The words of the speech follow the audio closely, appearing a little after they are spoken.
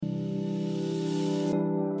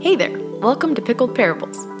Hey there, welcome to Pickled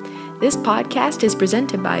Parables. This podcast is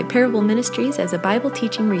presented by Parable Ministries as a Bible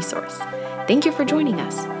teaching resource. Thank you for joining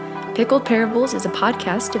us. Pickled Parables is a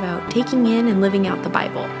podcast about taking in and living out the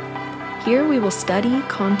Bible. Here we will study,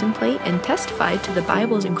 contemplate, and testify to the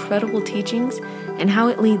Bible's incredible teachings and how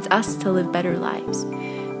it leads us to live better lives.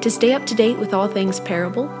 To stay up to date with all things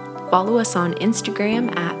Parable, follow us on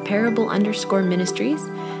Instagram at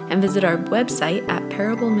parable_ministries and visit our website at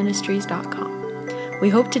parableministries.com. We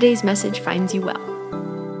hope today's message finds you well.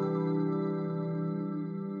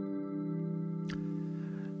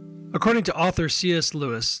 According to author C.S.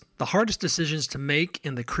 Lewis, the hardest decisions to make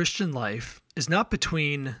in the Christian life is not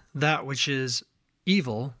between that which is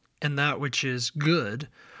evil and that which is good,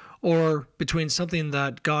 or between something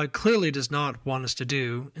that God clearly does not want us to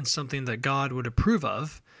do and something that God would approve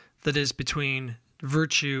of, that is, between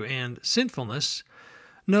virtue and sinfulness.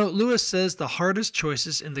 No, Lewis says the hardest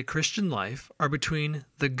choices in the Christian life are between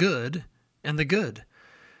the good and the good,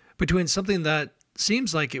 between something that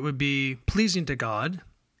seems like it would be pleasing to God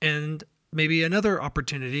and maybe another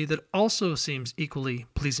opportunity that also seems equally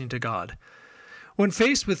pleasing to God. When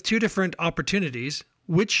faced with two different opportunities,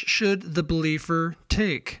 which should the believer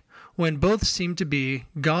take when both seem to be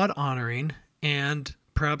God-honoring and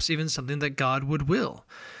perhaps even something that God would will,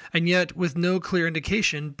 and yet with no clear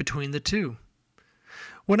indication between the two?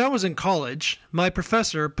 When I was in college, my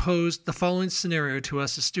professor posed the following scenario to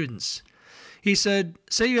us as students. He said,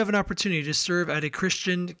 say you have an opportunity to serve at a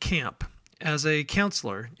Christian camp as a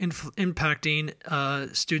counselor, impacting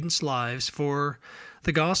students' lives for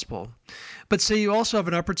the gospel. But say you also have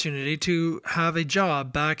an opportunity to have a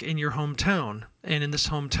job back in your hometown. And in this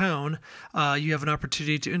hometown, you have an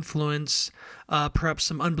opportunity to influence perhaps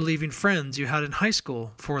some unbelieving friends you had in high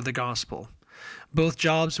school for the gospel. Both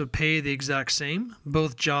jobs would pay the exact same.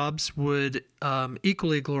 Both jobs would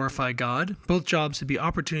equally glorify God. Both jobs would be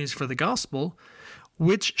opportunities for the gospel.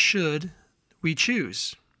 Which should we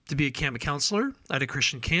choose? To be a camp counselor at a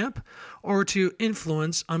Christian camp, or to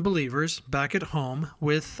influence unbelievers back at home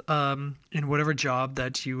with in whatever job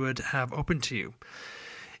that you would have open to you?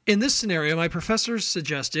 In this scenario, my professor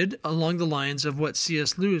suggested, along the lines of what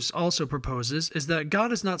C.S. Lewis also proposes, is that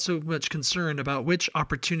God is not so much concerned about which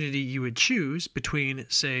opportunity you would choose between,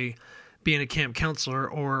 say, being a camp counselor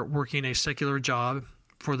or working a secular job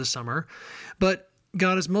for the summer, but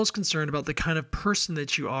God is most concerned about the kind of person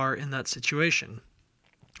that you are in that situation.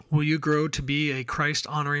 Will you grow to be a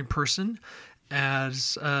Christ-honoring person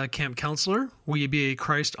as a camp counselor? Will you be a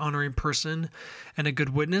Christ-honoring person and a good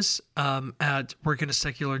witness at working a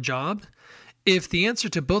secular job? If the answer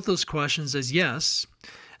to both those questions is yes,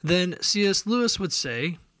 then C.S. Lewis would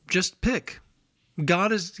say, just pick.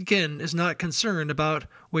 God is not concerned about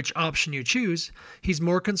which option you choose. He's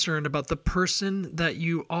more concerned about the person that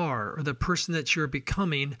you are, or the person that you're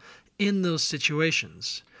becoming in those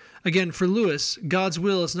situations. Again, for Lewis, God's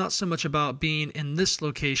will is not so much about being in this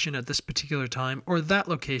location at this particular time or that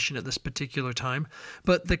location at this particular time,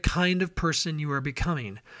 but the kind of person you are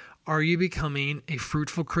becoming. Are you becoming a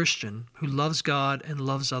fruitful Christian who loves God and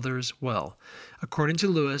loves others well? According to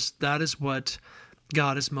Lewis, that is what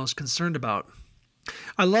God is most concerned about.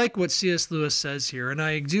 I like what C.S. Lewis says here, and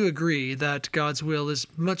I do agree that God's will is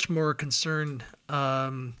much more concerned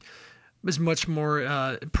is much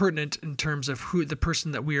more pertinent in terms of who the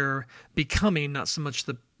person that we are becoming, not so much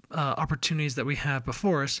the opportunities that we have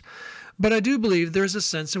before us. But I do believe there's a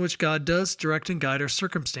sense in which God does direct and guide our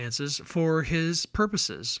circumstances for His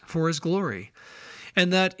purposes, for His glory.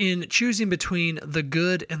 And that in choosing between the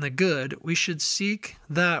good and the good, we should seek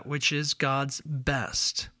that which is God's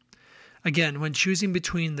best. Again, when choosing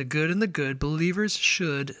between the good and the good, believers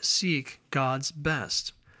should seek God's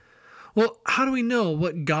best. Well, how do we know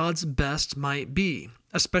what God's best might be,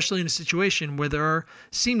 especially in a situation where there are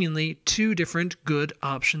seemingly two different good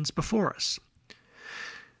options before us?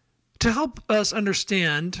 To help us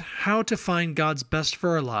understand how to find God's best for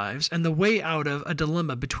our lives and the way out of a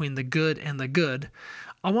dilemma between the good and the good,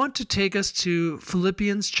 I want to take us to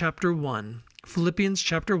Philippians chapter 1. Philippians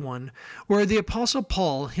chapter 1, where the Apostle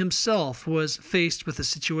Paul himself was faced with a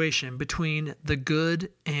situation between the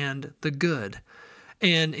good and the good.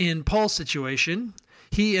 And in Paul's situation,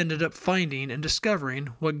 he ended up finding and discovering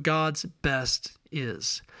what God's best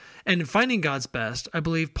is. And in finding God's best, I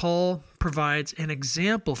believe Paul provides an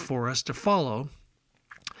example for us to follow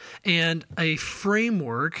and a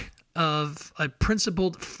framework of a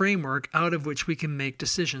principled framework out of which we can make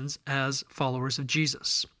decisions as followers of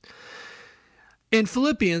Jesus. In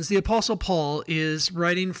Philippians, the Apostle Paul is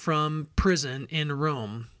writing from prison in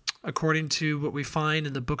Rome. according to what we find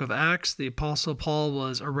in the book of Acts, the Apostle Paul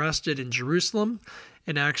was arrested in Jerusalem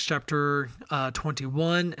in Acts chapter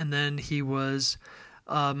 21, and then he was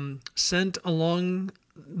sent along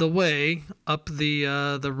the way up the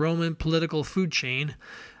Roman political food chain,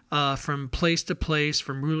 from place to place,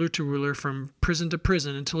 from ruler to ruler, from prison to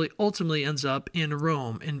prison, until he ultimately ends up in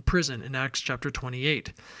Rome, in prison, in Acts chapter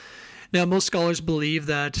 28. Now, most scholars believe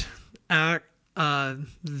that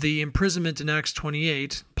the imprisonment in Acts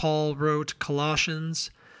 28, Paul wrote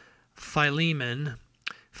Colossians, Philemon,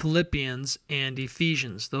 Philippians, and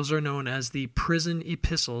Ephesians. Those are known as the prison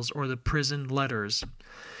epistles or the prison letters.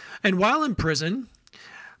 And while in prison,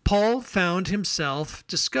 Paul found himself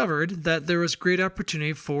discovered that there was great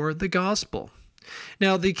opportunity for the gospel.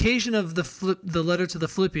 Now, the occasion of the letter to the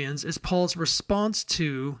Philippians is Paul's response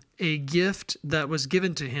to a gift that was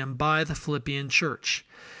given to him by the Philippian church.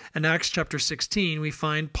 In Acts chapter 16, we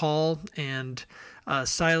find Paul and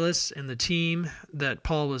Silas and the team that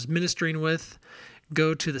Paul was ministering with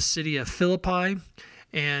go to the city of Philippi.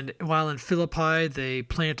 And while in Philippi, they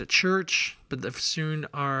plant a church, but soon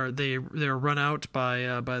they're run out by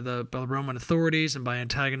the Roman authorities and by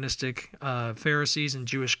antagonistic Pharisees and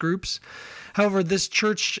Jewish groups. However, this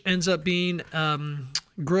church ends up being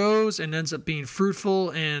grows and ends up being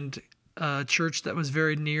fruitful, and a church that was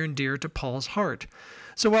very near and dear to Paul's heart.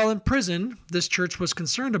 So while in prison, this church was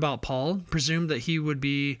concerned about Paul, presumed that he would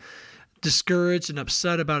be discouraged and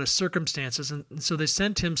upset about his circumstances, and so they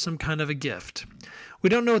sent him some kind of a gift. We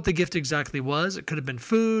don't know what the gift exactly was. It could have been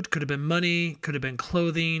food, could have been money, could have been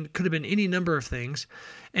clothing, could have been any number of things.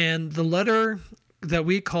 And the letter that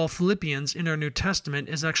we call Philippians in our New Testament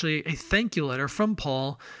is actually a thank you letter from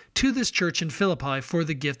Paul to this church in Philippi for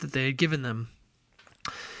the gift that they had given them.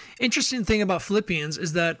 Interesting thing about Philippians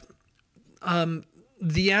is that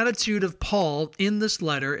the attitude of Paul in this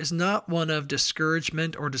letter is not one of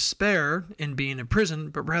discouragement or despair in being in prison,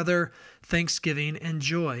 but rather thanksgiving and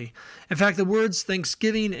joy. In fact, the words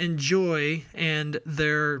thanksgiving and joy and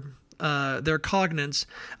their cognate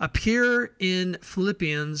appear in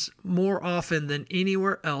Philippians more often than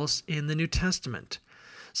anywhere else in the New Testament.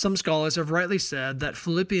 Some scholars have rightly said that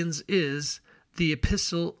Philippians is the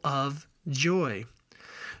epistle of joy.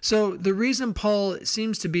 So the reason Paul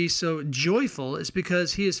seems to be so joyful is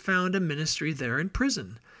because he has found a ministry there in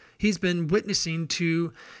prison. He's been witnessing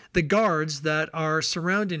to the guards that are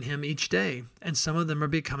surrounding him each day, and some of them are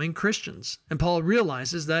becoming Christians. And Paul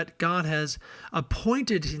realizes that God has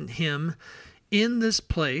appointed him in this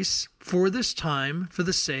place for this time for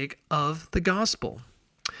the sake of the gospel.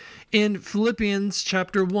 In Philippians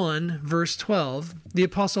chapter 1, verse 12, the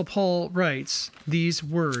Apostle Paul writes these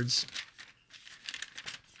words: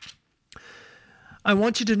 I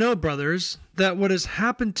want you to know, brothers, that what has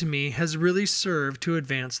happened to me has really served to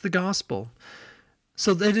advance the gospel,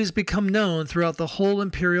 so that it has become known throughout the whole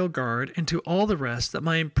imperial guard and to all the rest that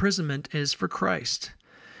my imprisonment is for Christ.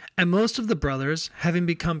 And most of the brothers, having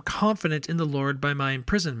become confident in the Lord by my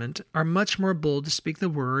imprisonment, are much more bold to speak the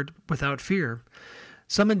word without fear.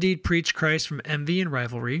 Some indeed preach Christ from envy and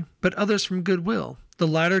rivalry, but others from goodwill. The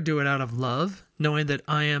latter do it out of love, knowing that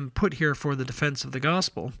I am put here for the defense of the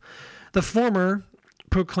gospel. The former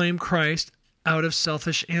proclaim Christ out of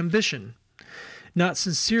selfish ambition, not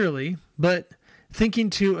sincerely, but thinking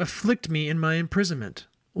to afflict me in my imprisonment.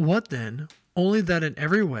 What then? Only that in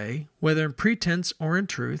every way, whether in pretense or in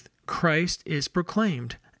truth, Christ is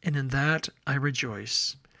proclaimed, and in that I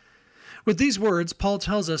rejoice. With these words, Paul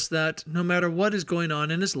tells us that no matter what is going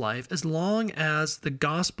on in his life, as long as the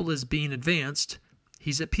gospel is being advanced,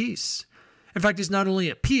 he's at peace. In fact, he's not only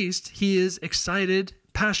at peace, he is excited,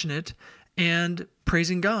 passionate, and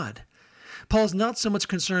praising God. Paul's not so much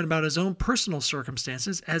concerned about his own personal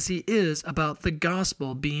circumstances as he is about the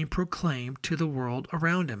gospel being proclaimed to the world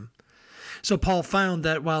around him. So Paul found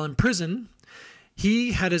that while in prison,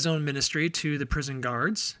 he had his own ministry to the prison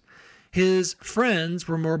guards. His friends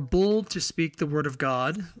were more bold to speak the word of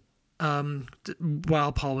God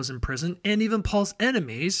while Paul was in prison, and even Paul's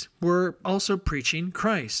enemies were also preaching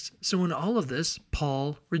Christ. So in all of this,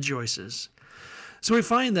 Paul rejoices. So we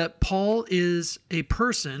find that Paul is a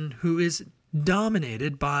person who is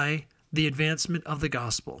dominated by the advancement of the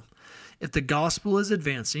gospel. If the gospel is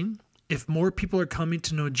advancing, if more people are coming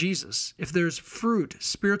to know Jesus, if there's fruit,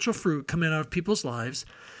 spiritual fruit coming out of people's lives,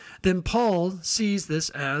 then Paul sees this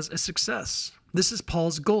as a success. This is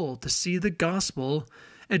Paul's goal, to see the gospel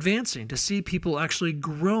advancing, to see people actually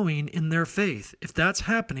growing in their faith. If that's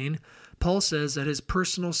happening, Paul says that his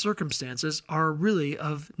personal circumstances are really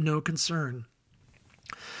of no concern.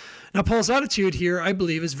 Now, Paul's attitude here, I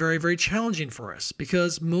believe, is very, very challenging for us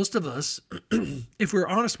because most of us, if we're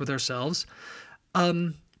honest with ourselves,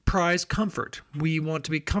 prize comfort. We want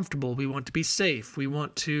to be comfortable. We want to be safe. We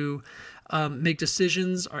want to make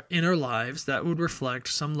decisions in our lives that would reflect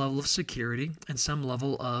some level of security and some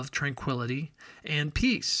level of tranquility and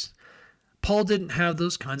peace. Paul didn't have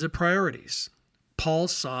those kinds of priorities. Paul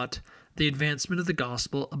sought the advancement of the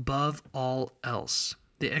gospel above all else,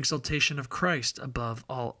 the exaltation of Christ above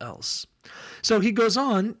all else. So he goes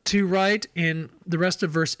on to write in the rest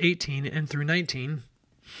of verse 18 and through 19.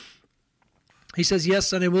 He says,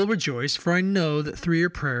 "Yes, and I will rejoice, for I know that through your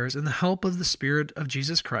prayers and the help of the Spirit of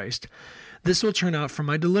Jesus Christ, this will turn out for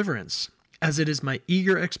my deliverance, as it is my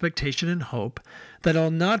eager expectation and hope that I'll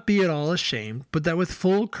not be at all ashamed, but that with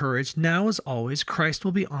full courage, now as always, Christ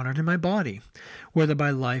will be honored in my body, whether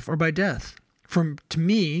by life or by death. For to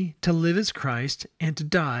me, to live is Christ, and to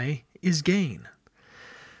die is gain."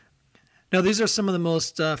 Now, these are some of the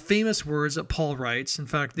most famous words that Paul writes. In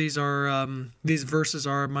fact, these verses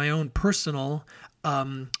are my own personal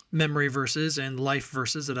memory verses and life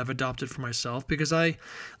verses that I've adopted for myself, because I,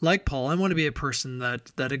 like Paul, I want to be a person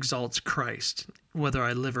that exalts Christ, whether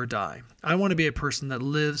I live or die. I want to be a person that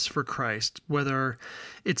lives for Christ, whether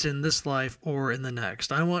it's in this life or in the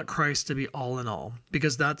next. I want Christ to be all in all,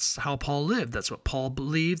 because that's how Paul lived. That's what Paul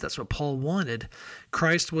believed. That's what Paul wanted.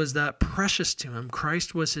 Christ was that precious to him.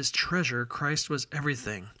 Christ was his treasure. Christ was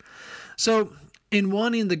everything. So, in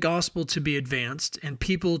wanting the gospel to be advanced and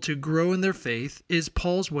people to grow in their faith is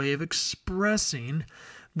Paul's way of expressing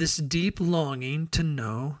this deep longing to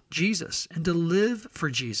know Jesus and to live for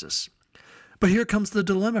Jesus. But here comes the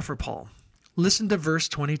dilemma for Paul. Listen to verse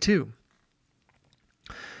 22.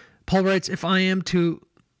 Paul writes, "If I am to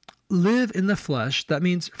live in the flesh, that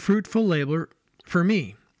means fruitful labor for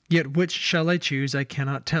me. Yet which shall I choose, I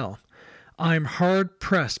cannot tell. I am hard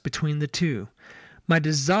pressed between the two. My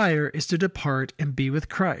desire is to depart and be with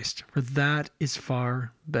Christ, for that is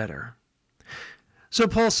far better." So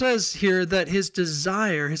Paul says here that his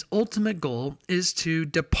desire, his ultimate goal, is to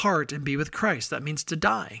depart and be with Christ. That means to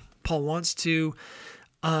die. Paul wants to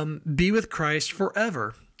be with Christ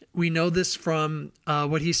forever. We know this from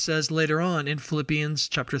what he says later on in Philippians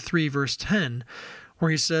chapter 3, verse 10,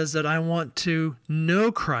 where he says that I want to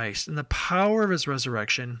know Christ and the power of his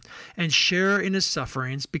resurrection and share in his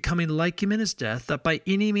sufferings, becoming like him in his death, that by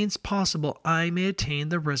any means possible I may attain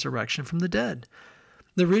the resurrection from the dead.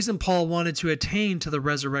 The reason Paul wanted to attain to the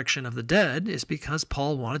resurrection of the dead is because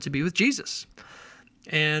Paul wanted to be with Jesus.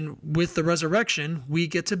 And with the resurrection, we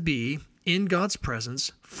get to be in God's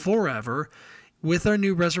presence forever with our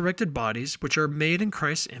new resurrected bodies, which are made in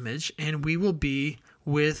Christ's image, and we will be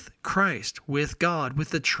with Christ, with God, with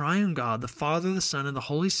the triune God, the Father, the Son, and the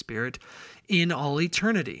Holy Spirit in all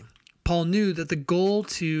eternity. Paul knew that the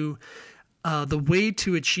way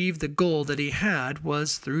to achieve the goal that he had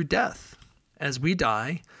was through death. As we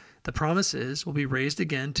die, the promise is we'll be raised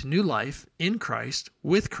again to new life in Christ,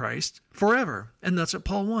 with Christ, forever. And that's what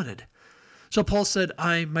Paul wanted. So Paul said,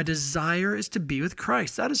 my desire is to be with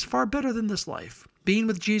Christ. That is far better than this life. Being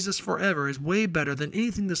with Jesus forever is way better than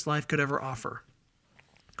anything this life could ever offer.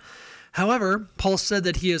 However, Paul said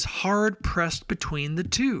that he is hard-pressed between the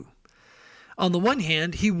two. On the one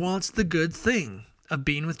hand, he wants the good thing of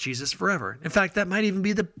being with Jesus forever. In fact, that might even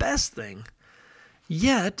be the best thing.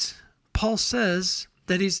 Yet, Paul says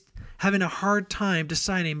that he's having a hard time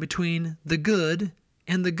deciding between the good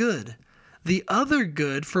and the good. The other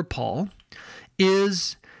good for Paul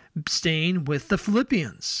is staying with the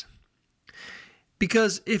Philippians.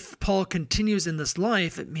 Because if Paul continues in this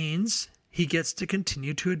life, it means he gets to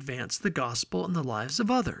continue to advance the gospel in the lives of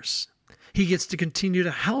others. He gets to continue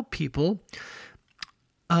to help people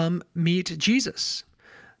meet Jesus.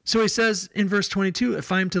 So he says in verse 22,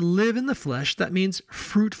 if I'm to live in the flesh, that means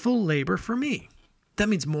fruitful labor for me. That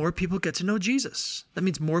means more people get to know Jesus. That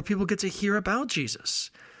means more people get to hear about Jesus.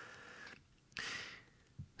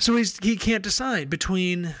 So he can't decide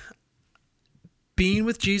between being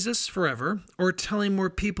with Jesus forever or telling more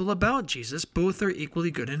people about Jesus. Both are equally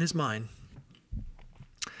good in his mind.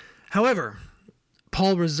 However,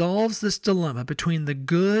 Paul resolves this dilemma between the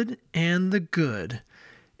good and the good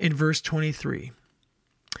in verse 23.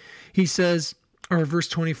 He says, or verse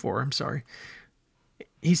 24, I'm sorry.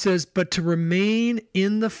 He says, but to remain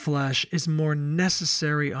in the flesh is more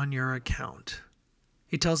necessary on your account.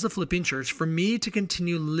 He tells the Philippian church, for me to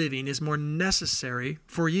continue living is more necessary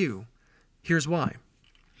for you. Here's why.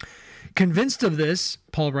 Convinced of this,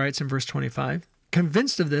 Paul writes in verse 25,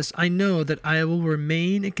 convinced of this, I know that I will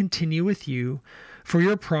remain and continue with you for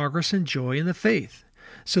your progress and joy in the faith,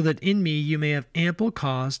 so that in me you may have ample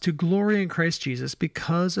cause to glory in Christ Jesus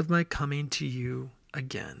because of my coming to you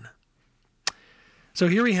again. So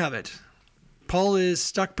here we have it. Paul is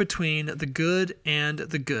stuck between the good and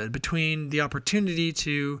the good, between the opportunity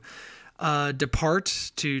to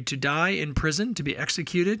depart, to die in prison, to be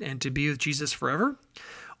executed, and to be with Jesus forever,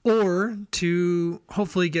 or to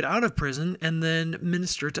hopefully get out of prison and then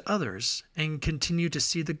minister to others and continue to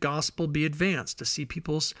see the gospel be advanced, to see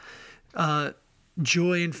people's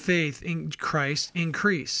joy and faith in Christ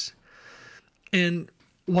increase. And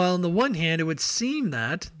while on the one hand, it would seem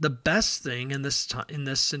that the best thing in this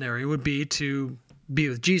scenario would be to be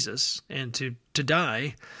with Jesus and to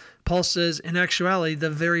die, Paul says in actuality,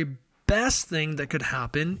 the very best thing that could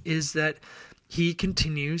happen is that he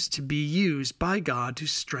continues to be used by God to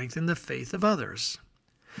strengthen the faith of others.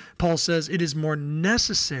 Paul says, it is more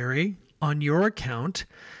necessary on your account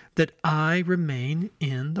that I remain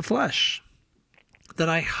in the flesh, that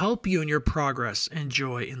I help you in your progress and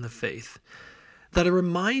joy in the faith, that I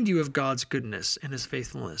remind you of God's goodness and his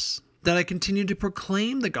faithfulness, that I continue to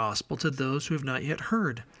proclaim the gospel to those who have not yet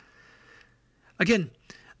heard. Again,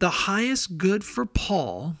 the highest good for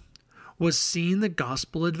Paul was seeing the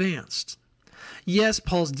gospel advanced. Yes,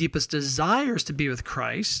 Paul's deepest desire is to be with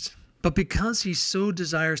Christ, but because he so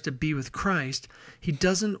desires to be with Christ, he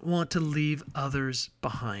doesn't want to leave others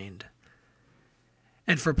behind.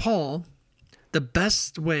 And for Paul, the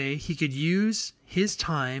best way he could use his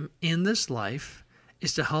time in this life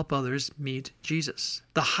is to help others meet Jesus.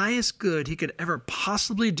 The highest good he could ever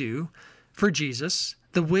possibly do for Jesus,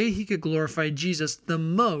 the way he could glorify Jesus the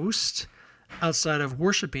most outside of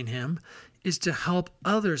worshiping him, is to help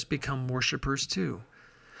others become worshipers too.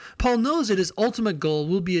 Paul knows that his ultimate goal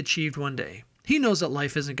will be achieved one day. He knows that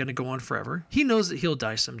life isn't going to go on forever. He knows that he'll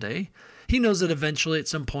die someday. He knows that eventually, at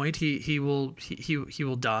some point, he will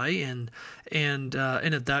die, and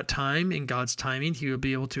at that time, in God's timing, he will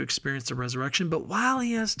be able to experience the resurrection. But while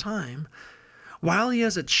he has time, while he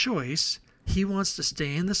has a choice, he wants to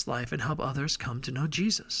stay in this life and help others come to know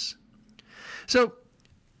Jesus. So,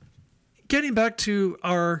 getting back to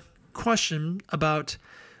our question about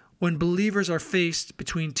when believers are faced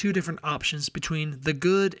between two different options, between the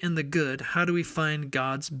good and the good, how do we find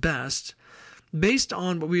God's best? Based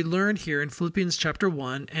on what we learned here in Philippians chapter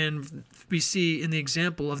 1, and we see in the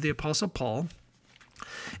example of the Apostle Paul,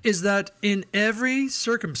 is that in every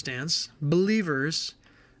circumstance, believers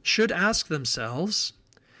should ask themselves,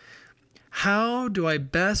 how do I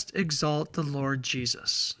best exalt the Lord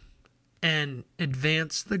Jesus and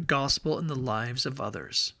advance the gospel in the lives of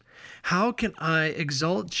others? How can I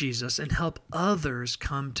exalt Jesus and help others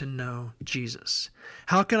come to know Jesus?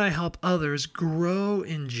 How can I help others grow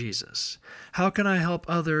in Jesus? How can I help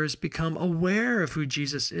others become aware of who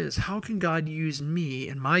Jesus is? How can God use me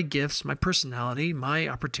and my gifts, my personality, my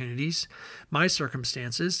opportunities, my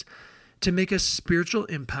circumstances to make a spiritual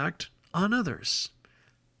impact on others?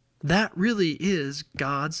 That really is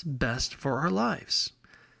God's best for our lives.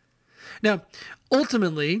 Now,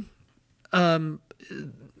 ultimately,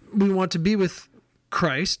 we want to be with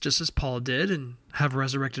Christ, just as Paul did, and have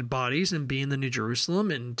resurrected bodies and be in the New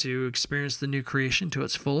Jerusalem and to experience the new creation to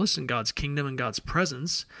its fullest in God's kingdom and God's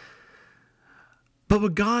presence. But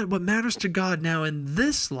what matters to God now in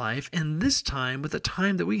this life and this time, with the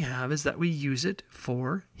time that we have, is that we use it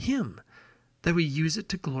for him, that we use it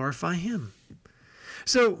to glorify him.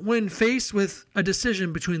 So when faced with a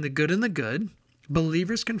decision between the good and the good,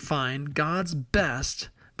 believers can find God's best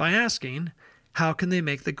by asking, how can they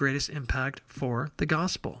make the greatest impact for the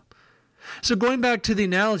gospel? So going back to the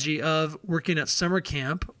analogy of working at summer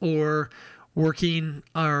camp or working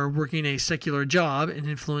a secular job and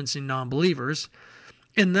influencing non-believers,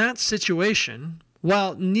 in that situation,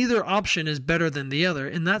 while neither option is better than the other,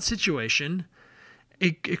 in that situation,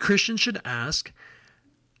 a Christian should ask,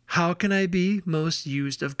 how can I be most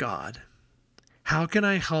used of God? How can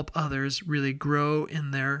I help others really grow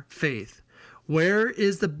in their faith? Where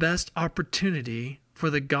is the best opportunity for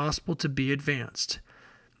the gospel to be advanced?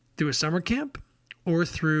 Through a summer camp or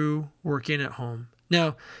through working at home?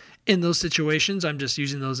 Now, in those situations, I'm just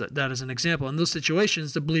using that as an example. In those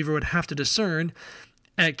situations, the believer would have to discern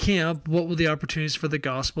at camp, what will the opportunities for the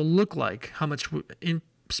gospel look like? How much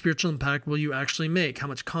spiritual impact will you actually make? How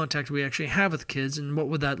much contact will we actually have with kids, and what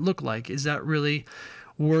would that look like? Is that really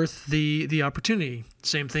worth the opportunity?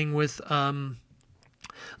 Same thing with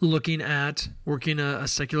looking at working a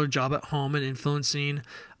secular job at home and influencing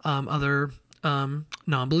other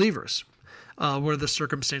non-believers. What are the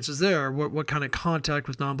circumstances there? What kind of contact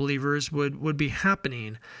with non-believers would be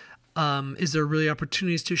happening? Is there really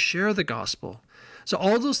opportunities to share the gospel? So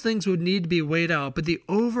all those things would need to be weighed out, but the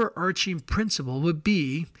overarching principle would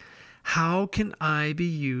be, how can I be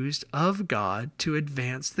used of God to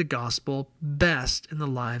advance the gospel best in the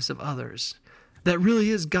lives of others? that really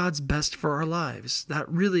is God's best for our lives. That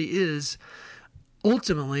really is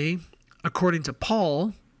ultimately, according to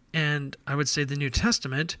Paul, and I would say the New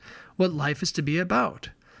Testament, what life is to be about.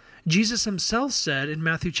 Jesus himself said in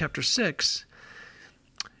Matthew chapter 6,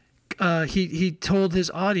 he told his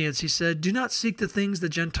audience, he said, "Do not seek the things the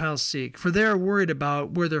Gentiles seek, for they are worried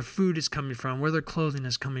about where their food is coming from, where their clothing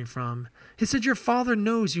is coming from." He said, "Your Father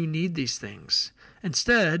knows you need these things.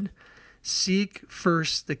 Instead, seek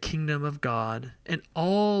first the kingdom of God, and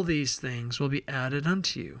all these things will be added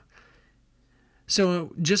unto you."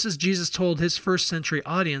 So just as Jesus told his first century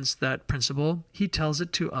audience that principle, he tells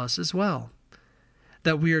it to us as well,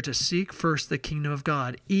 that we are to seek first the kingdom of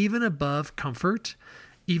God, even above comfort,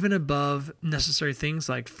 even above necessary things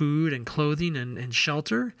like food and clothing and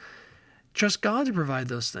shelter. Trust God to provide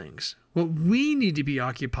those things. What we need to be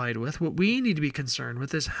occupied with, what we need to be concerned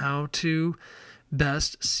with, is how to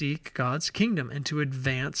best seek God's kingdom and to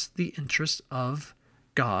advance the interests of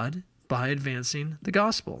God by advancing the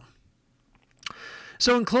gospel.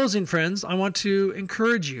 So in closing, friends, I want to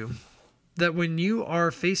encourage you that when you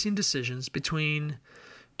are facing decisions between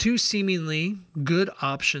two seemingly good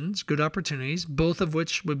options, good opportunities, both of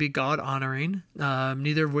which would be God-honoring,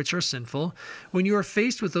 neither of which are sinful, when you are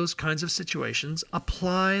faced with those kinds of situations,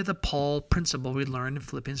 apply the Paul principle we learned in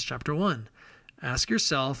Philippians chapter 1. Ask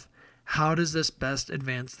yourself, how does this best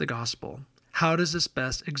advance the gospel? How does this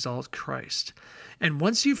best exalt Christ? And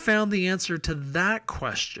once you've found the answer to that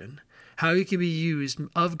question, how you can be used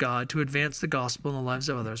of God to advance the gospel in the lives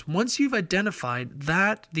of others, once you've identified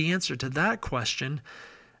the answer to that question,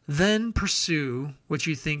 then pursue what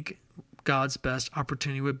you think God's best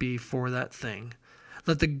opportunity would be for that thing.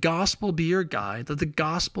 Let the gospel be your guide. Let the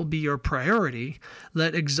gospel be your priority.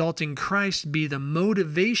 Let exalting Christ be the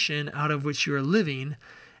motivation out of which you are living.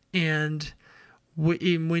 And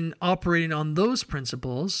when operating on those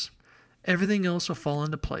principles, everything else will fall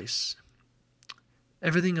into place.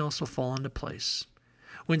 Everything else will fall into place.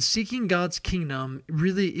 When seeking God's kingdom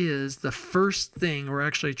really is the first thing we're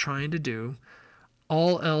actually trying to do,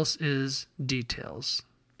 all else is details.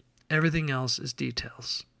 Everything else is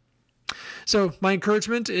details. So my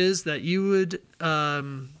encouragement is that you would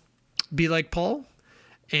be like Paul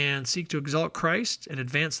and seek to exalt Christ and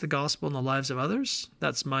advance the gospel in the lives of others.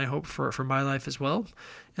 That's my hope for my life as well.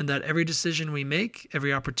 And that every decision we make,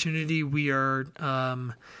 every opportunity we are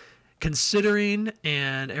considering,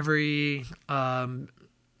 and every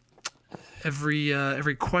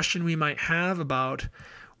question we might have about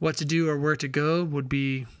what to do or where to go would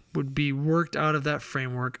be worked out of that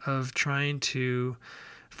framework of trying to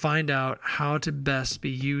find out how to best be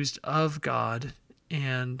used of God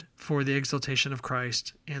and for the exaltation of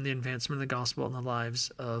Christ and the advancement of the gospel in the lives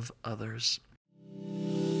of others.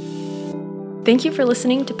 Thank you for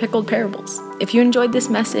listening to Pickled Parables. If you enjoyed this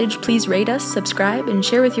message, please rate us, subscribe, and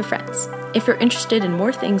share with your friends. If you're interested in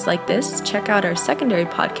more things like this, check out our secondary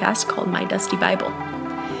podcast called My Dusty Bible.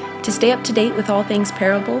 To stay up to date with all things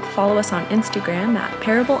Parable, follow us on Instagram at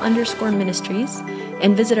parable_ministries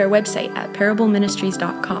and visit our website at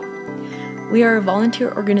parableministries.com. We are a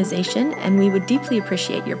volunteer organization and we would deeply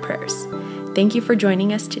appreciate your prayers. Thank you for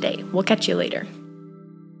joining us today. We'll catch you later.